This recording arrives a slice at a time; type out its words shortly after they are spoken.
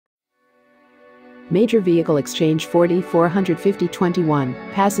Major Vehicle Exchange Ford E450 21,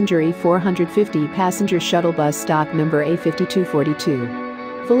 Passenger E450 Passenger Shuttle Bus Stock Number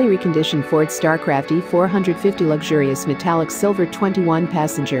A5242. Fully reconditioned Ford Starcraft E450 Luxurious Metallic Silver 21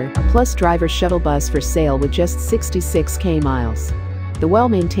 Passenger Plus Driver Shuttle Bus for sale with just 66k miles. The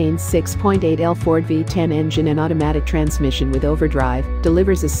well-maintained 6.8L Ford V10 engine and automatic transmission with overdrive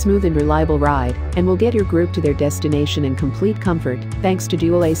delivers a smooth and reliable ride and will get your group to their destination in complete comfort thanks to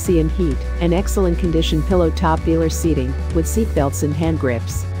dual AC and heat and excellent condition pillow top velour seating with seatbelts and hand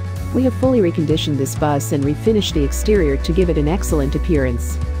grips. We have fully reconditioned this bus and refinished the exterior to give it an excellent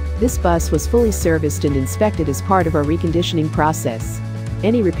appearance. This bus was fully serviced and inspected as part of our reconditioning process.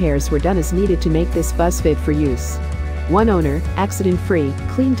 Any repairs were done as needed to make this bus fit for use. One owner, accident-free,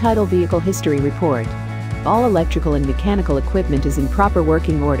 clean title vehicle history report. All electrical and mechanical equipment is in proper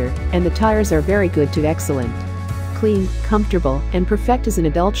working order, and the tires are very good to excellent. Clean, comfortable, and perfect as an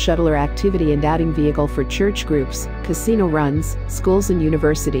adult shuttle or activity and outing vehicle for church groups, casino runs, schools and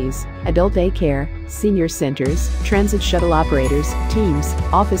universities, adult daycare, senior centers, transit shuttle operators, teams,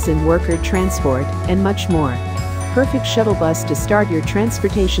 office and worker transport, and much more. Perfect shuttle bus to start your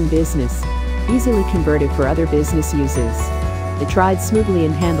transportation business. Easily converted for other business uses. It rides smoothly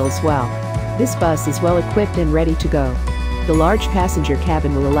and handles well. This bus is well equipped and ready to go. The large passenger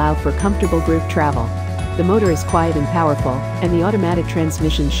cabin will allow for comfortable group travel. The motor is quiet and powerful, and the automatic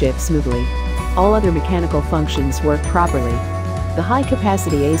transmission shifts smoothly. All other mechanical functions work properly. The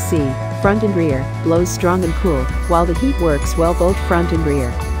high-capacity AC, front and rear, blows strong and cool, while the heat works well both front and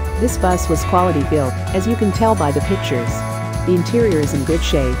rear. This bus was quality built, as you can tell by the pictures. The interior is in good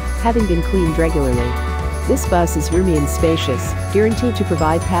shape, having been cleaned regularly. This bus is roomy and spacious, guaranteed to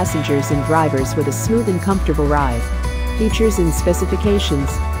provide passengers and drivers with a smooth and comfortable ride. Features and specifications: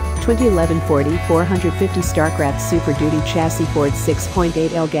 2011 Ford E450 Starcraft Super Duty Chassis Ford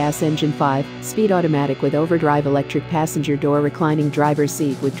 6.8L Gas Engine 5-speed automatic with overdrive electric passenger door reclining driver's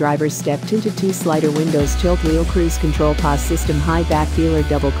seat with driver's step tinted T-slider windows tilt wheel cruise control POS system high back velour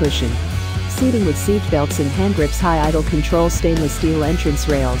double cushion. Seating with seat belts and hand grips high idle control stainless steel entrance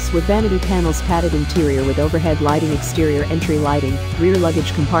rails with vanity panels padded interior with overhead lighting exterior entry lighting, rear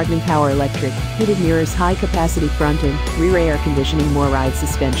luggage compartment power electric, heated mirrors high capacity front and rear air conditioning more ride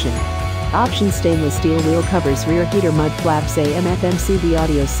suspension. Option stainless steel wheel covers rear heater mud flaps AM/FM CD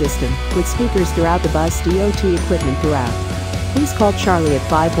audio system with speakers throughout the bus DOT equipment throughout. Please call Charlie at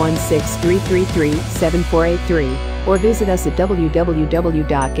 516-333-7483 or visit us at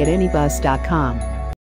www.getanybus.com.